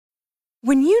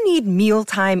When you need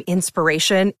mealtime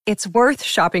inspiration, it's worth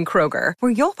shopping Kroger,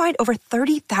 where you'll find over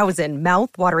 30,000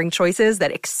 mouth-watering choices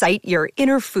that excite your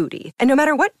inner foodie. And no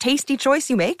matter what tasty choice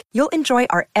you make, you'll enjoy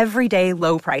our everyday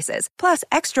low prices, plus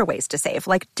extra ways to save,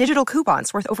 like digital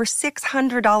coupons worth over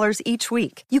 $600 each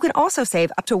week. You can also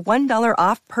save up to $1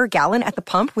 off per gallon at the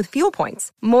pump with fuel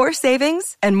points. More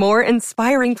savings and more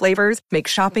inspiring flavors make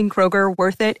shopping Kroger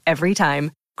worth it every time.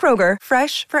 Kroger,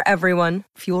 fresh for everyone.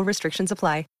 Fuel restrictions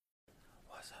apply.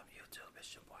 What's up, YouTube?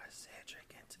 It's your boy Cedric,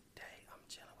 and today I'm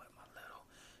chilling with my little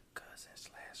cousin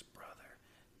slash brother,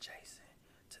 Jason.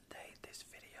 Today, this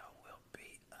video will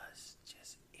be us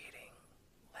just eating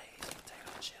Lay's potato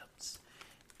chips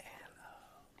and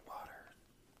water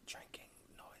drinking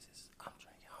noises. I'm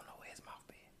drinking. I don't know where his mouth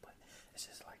be, but it's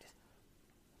just like this.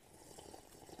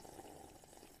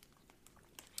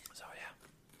 So yeah,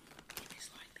 it's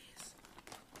like this.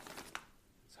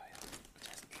 So yeah,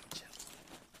 just eating chips.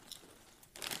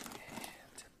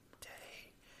 And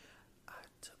today, I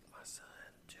took my son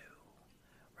to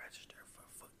register for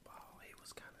football. He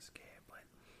was kind of scared, but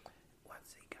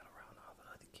once he got around all the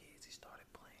other kids, he started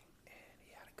playing, and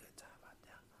he had a good time out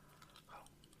there. Oh,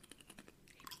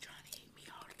 he be trying to eat me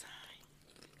all the time.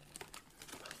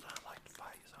 My son like to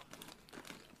fight, so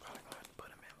probably gonna have to put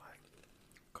him in like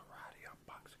karate or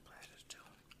boxing classes too.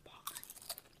 Boxing.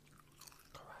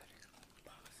 Karate.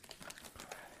 Boxing.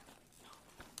 Karate. No,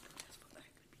 that's for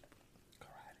ugly people.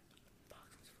 Karate.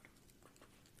 Boxing's for them.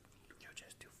 You're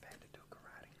just too fat to do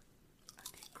karate. I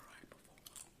did karate before.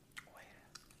 When?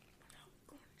 When I was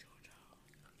going to Georgia.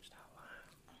 Stop lying.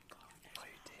 Oh God. Oh,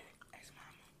 you did?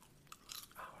 Ex-mama.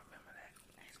 I don't remember that.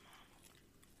 Ex-mama.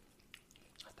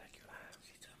 I think you lied.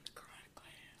 She took me to karate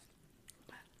class for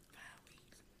about 5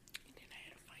 weeks. And then I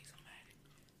had to fight somebody.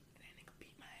 And that nigga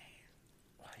beat my ass.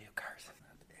 Why you cursing? I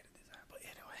have to edit this out. But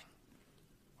anyway,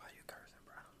 why you cursing,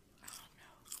 bro? I don't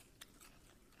know.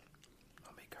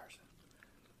 Don't be cursing.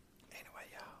 Anyway,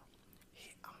 y'all,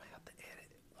 I'm gonna have to edit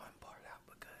one part out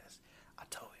because I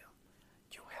told him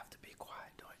you have to be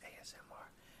quiet during ASMR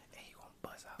and he gonna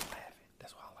buzz out laughing.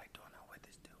 That's why I like doing that with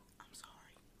this dude. I'm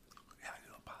sorry. Yeah,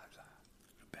 you apologize.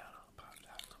 You better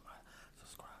apologize to my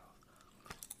subscribers.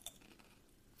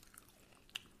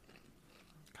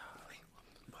 Golly.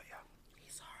 But yeah,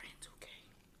 he's sorry in 2K,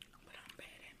 but I'm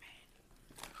bad at Madden.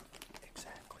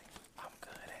 Exactly. I'm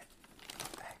good at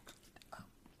act.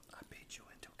 I beat you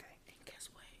in 2K. And guess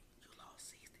what? You lost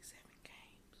 67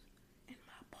 games in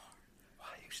my part.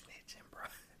 Why you snitching, bro?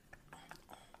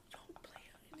 Your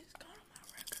player, and it's gone on my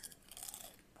record.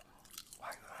 Why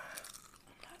you lying?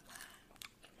 I'm not lying.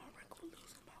 My record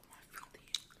losing about 150.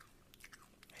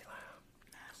 He lying.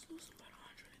 Nah, it's losing about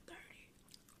 130.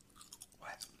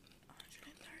 What?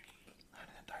 130.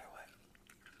 130 what?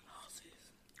 Losses.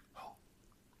 Who?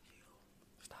 You.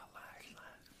 Stop lying. He's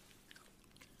lying.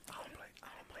 I don't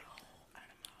play. Out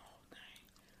of my whole thing,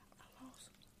 I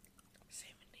lost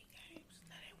 70 games.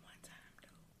 Not at one time,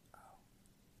 though. Oh.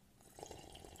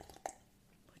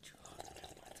 But you lost it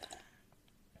at one time.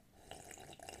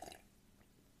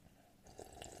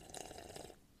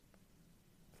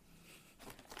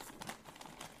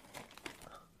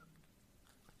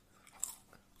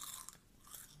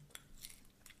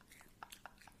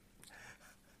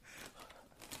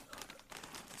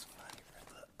 It's funny, bro.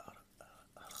 Look, hold up, y'all.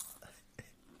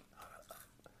 Hold up.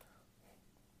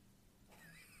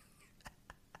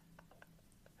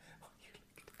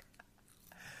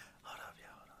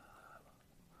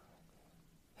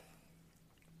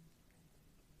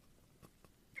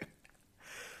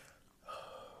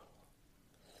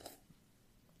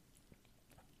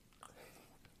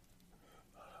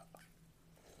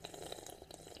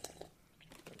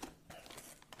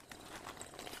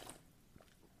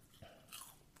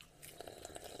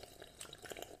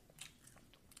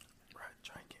 Bro,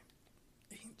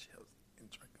 eating chips and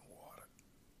drinking water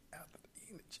after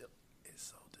eating the chip is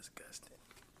so disgusting.